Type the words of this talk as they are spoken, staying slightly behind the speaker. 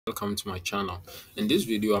Welcome to my channel. In this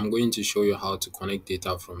video, I'm going to show you how to connect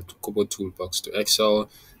data from KoBoToolbox to Excel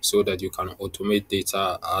so that you can automate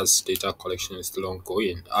data as data collection is still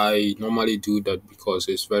ongoing. I normally do that because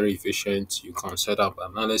it's very efficient. You can set up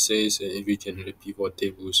analysis and even generate pivot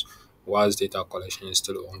tables whilst data collection is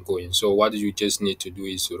still ongoing. So what you just need to do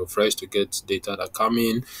is to refresh to get data that come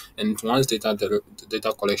in, and once data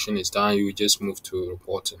collection is done, you just move to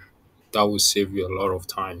reporting. That will save you a lot of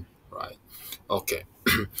time, right? Okay.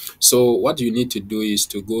 So what you need to do is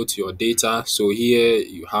to go to your data. So here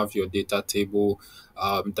you have your data table,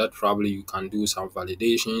 that probably you can do some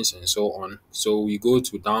validations and so on. So we go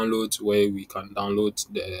to download where we can download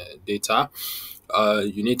the data.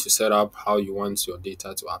 You need to set up how you want your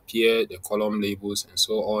data to appear, the column labels and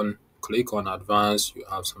so on. Click on advanced. You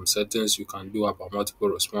have some settings you can do about multiple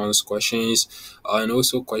response questions, and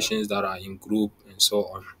also questions that are in group and so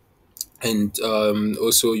on. And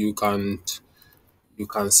also you can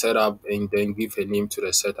set up and then give a name to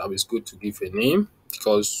the setup. It's good to give a name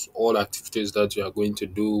because all activities that you are going to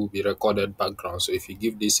do will be recorded background. So if you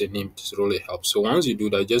give this a name, this really helps. So once you do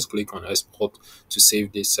that, just click on export to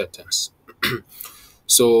save these settings.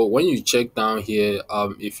 So when you check down here,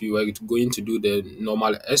 if you are going to do the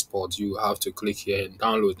normal export, you have to click here and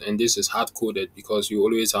download. And this is hard coded because you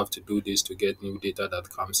always have to do this to get new data that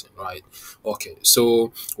comes in, right? Okay,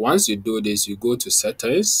 so once you do this, you go to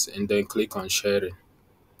settings and then click on sharing.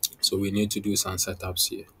 So we need to do some setups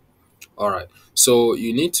here. All right. So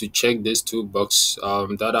you need to check this toolbox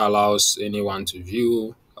that allows anyone to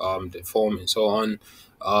view the form and so on.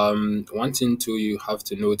 One thing too you have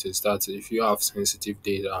to notice that if you have sensitive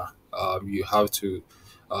data, you have to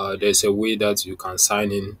there's a way that you can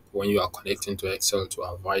sign in when you are connecting to Excel to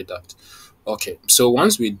avoid that. Okay. So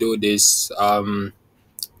once we do this,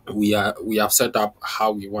 we have set up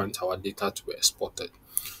how we want our data to be exported.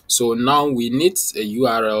 So now we need a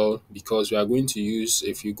URL because we are going to use,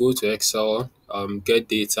 if you go to Excel, get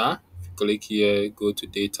data, click here, go to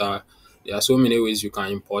data. There are so many ways you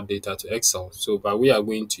can import data to Excel. So, but we are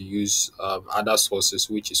going to use other sources,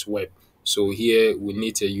 which is web. So here we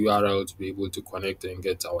need a URL to be able to connect and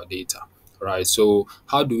get our data. Right. So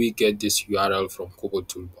how do we get this URL from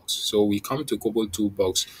KoBoToolbox? So we come to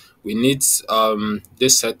KoBoToolbox. We need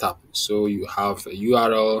this setup. So you have a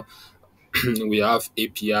URL, we have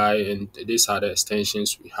API, and these are the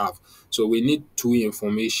extensions we have. So we need two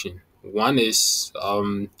information. One is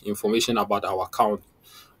information about our account,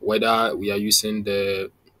 whether we are using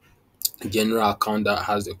the general account that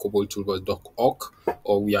has the KoBoToolbox.org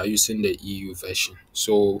or we are using the EU version.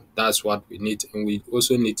 So that's what we need. And we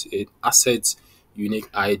also need an asset unique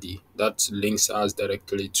ID that links us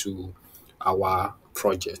directly to our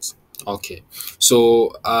project. Okay.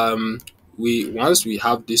 So we once we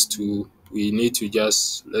have these two, we need to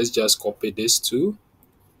let's just copy this two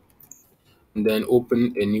and then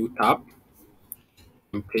open a new tab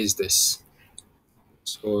and paste this.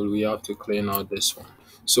 So we have to clean out this one.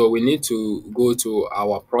 So we need to go to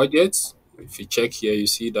our project. If you check here, you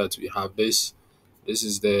see that we have this. This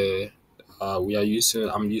is the we are using.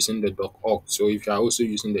 I'm using the .org. So if you are also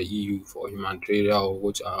using the EU for humanitarian or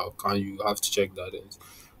which can you have to check that in.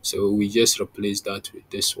 So we just replace that with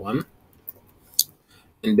this one.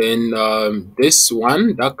 And then this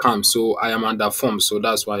one that comes, so I am under forms, so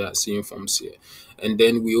that's why I'm seeing forms here. And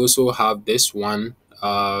then we also have this one,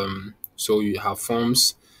 so you have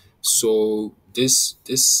forms. So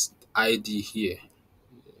this ID here,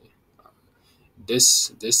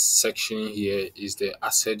 this section here is the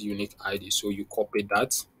asset unique ID. So you copy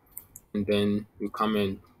that and then you come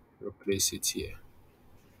and replace it here.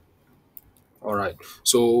 All right.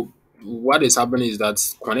 So what is happening is that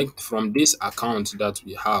connect from this account that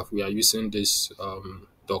we have, we are using this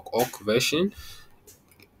 .org version.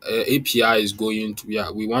 API is going to, yeah,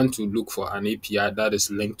 we want to look for an API that is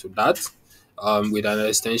linked to that with an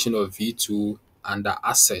extension of V2 under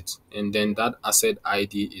asset, and then that asset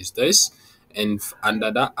ID is this. And under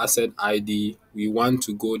that asset ID, we want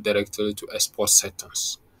to go directly to export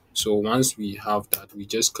settings. So once we have that, we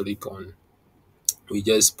just click on, we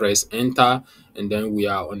just press enter, and then we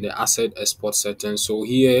are on the asset export settings. So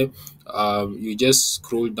here you just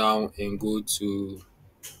scroll down and go to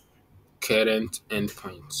current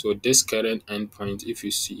endpoint. So this current endpoint, if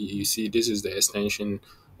you see this is the extension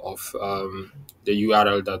of the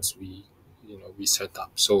URL that we set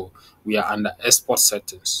up. So we are under export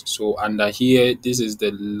settings. So under here, this is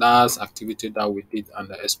the last activity that we did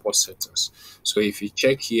under export settings. So if you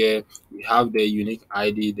check here, we have the unique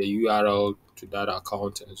ID, the URL to that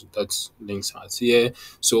account, and so that links us here.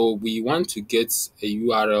 So we want to get a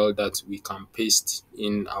URL that we can paste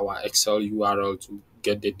in our Excel URL to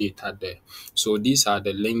get the data there. So these are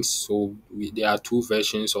the links. So there are two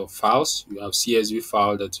versions of files. You have CSV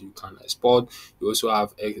file that you can export. You also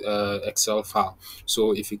have Excel file.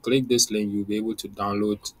 So if you click this link, you'll be able to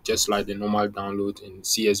download just like the normal download in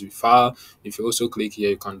CSV file. If you also click here,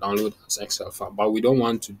 you can download as Excel file. But we don't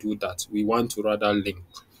want to do that. We want to rather link.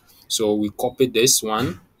 So we copy this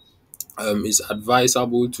one. It's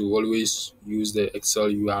advisable to always use the Excel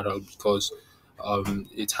URL because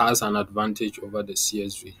it has an advantage over the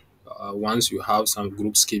CSV. Once you have some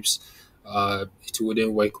group skips, it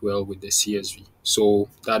wouldn't work well with the CSV. So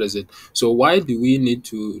that is it. So why do we need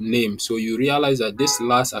to name? So you realize that this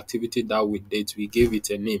last activity that we did, we gave it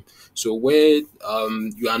a name. So where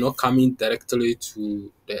you are not coming directly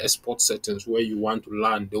to the export settings where you want to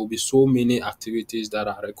land, there will be so many activities that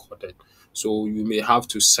are recorded. So you may have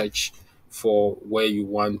to search for where you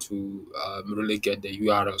want to really get the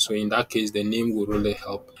URL. So in that case, the name will really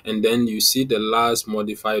help. And then you see the last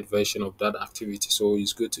modified version of that activity. So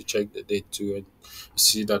it's good to check the date too and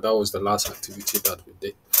see that that was the last activity that we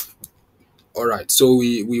did. All right, so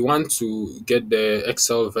we want to get the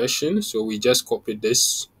Excel version. So we just copy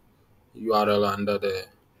this URL under the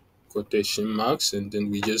quotation marks, and then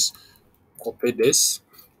we just copy this,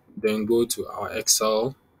 then go to our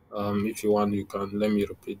Excel. If you want, you can let me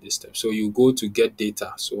repeat this step. So you go to get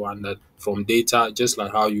data. So and that from data, just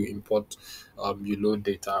like how you import, you load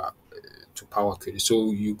data to Power Query.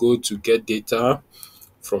 So you go to get data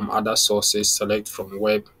from other sources, select from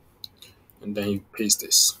web, and then you paste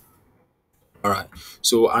this. All right.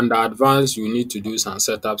 So under advanced, you need to do some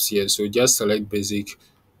setups here. So just select basic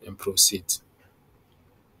and proceed.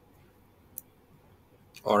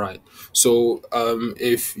 All right. So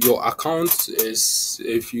if your account is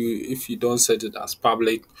if you don't set it as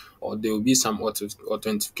public, or there will be some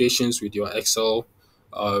authentications with your Excel,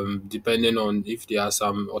 depending on if there are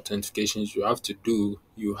some authentications you have to do,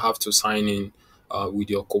 you have to sign in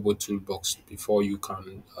with your KoBoToolbox before you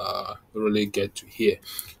can really get to here.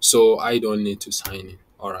 So I don't need to sign in.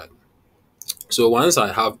 All right. So once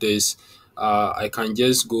I have this, I can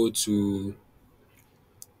just go to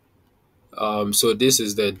so this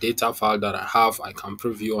is the data file that I have. I can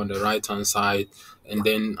preview on the right hand side, and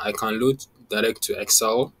then I can load direct to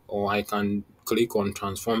Excel, or I can click on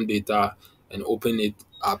transform data and open it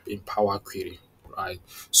up in Power Query. Right.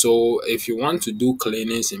 So if you want to do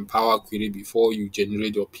cleanings in Power Query before you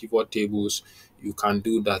generate your pivot tables, you can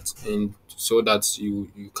do that, and so that you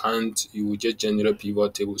will just generate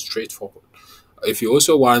pivot tables straightforward. If you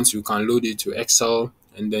also want, you can load it to Excel,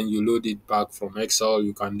 and then you load it back from Excel.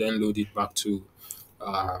 You can then load it back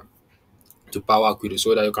uh, to Power Query,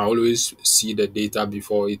 so that you can always see the data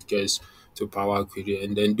before it gets to Power Query,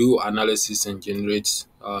 and then do analysis and generate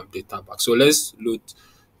data back. So let's load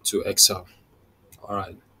to Excel. All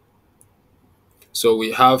right. So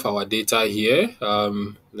we have our data here.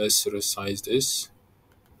 Let's resize this.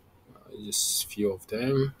 Just few of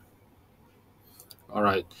them. All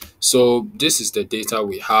right. So this is the data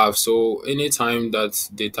we have. So anytime that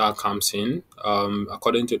data comes in,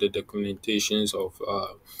 according to the documentations of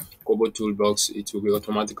KoBoToolbox, it will be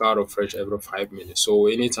automatically refresh every 5 minutes. So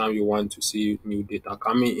anytime you want to see new data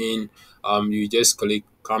coming in, you just click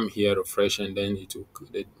come here, refresh, and then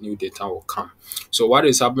the new data will come. So what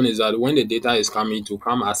is happening is that when the data is coming, to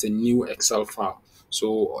come as a new Excel file.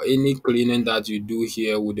 So any cleaning that you do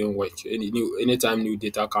here wouldn't work. Anytime new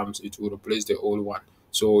data comes, it will replace the old one.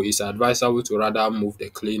 So it's advisable to rather move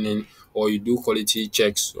the cleaning, or you do quality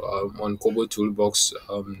checks on KoBoToolbox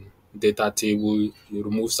data table. You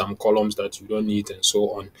remove some columns that you don't need and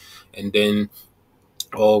so on, and then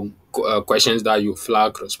or questions that you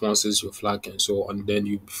flag, responses you flag, and so on. Then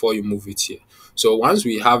you before you move it here. So once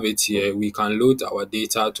we have it here, we can load our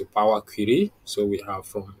data to Power Query. So we have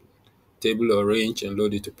from table arrange and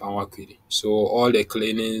load it to Power Query. So all the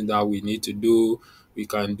cleaning that we need to do, we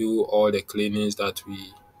can do all the cleanings that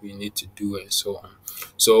we need to do, and so on.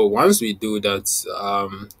 So once we do that,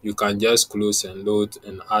 you can just close and load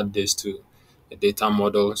and add this to a data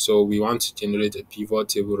model. So we want to generate a pivot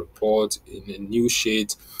table report in a new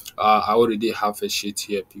sheet. I already have a sheet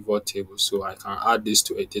here, pivot table, so I can add this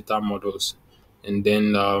to a data models, and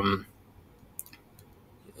then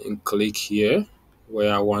and click here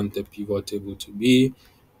where I want the pivot table to be,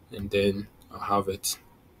 and then I have it.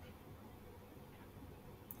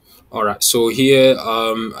 All right, so here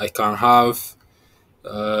I can have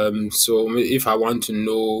so if I want to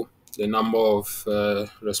know the number of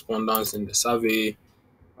respondents in the survey,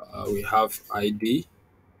 we have ID,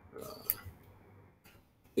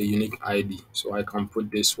 the unique ID. So I can put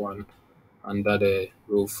this one under the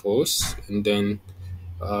row first, and then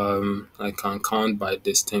I can count by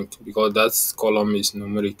distinct because that column is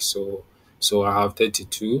numeric. So I have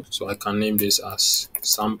 32. So I can name this as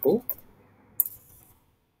sample.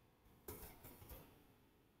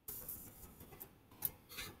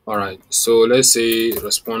 All right. So let's say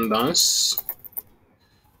respondents.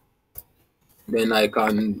 Then I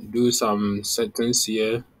can do some settings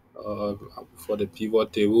here for the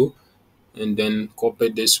pivot table, and then copy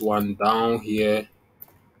this one down here.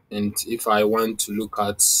 And if I want to look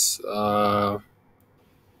at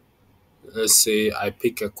let's say I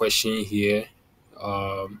pick a question here,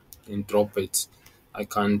 and drop it. I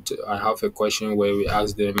have a question where we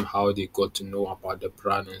ask them how they got to know about the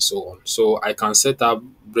brand and so on. So I can set up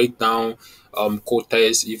breakdown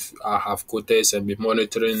quotas if I have quotas, and be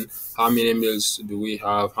monitoring how many males do we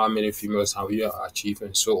have, how many females have we achieved,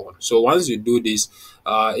 and so on. So once you do this,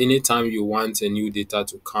 anytime you want a new data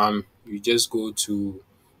to come, you just go to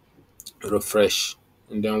refresh,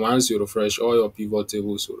 and then once you refresh, all your pivot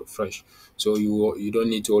tables will refresh. So you don't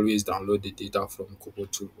need to always download the data from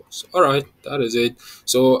KoBoToolbox. All right, that is it.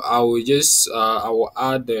 So I will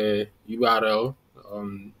add the URL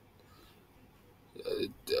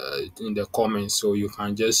in the comments, so you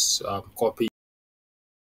can just copy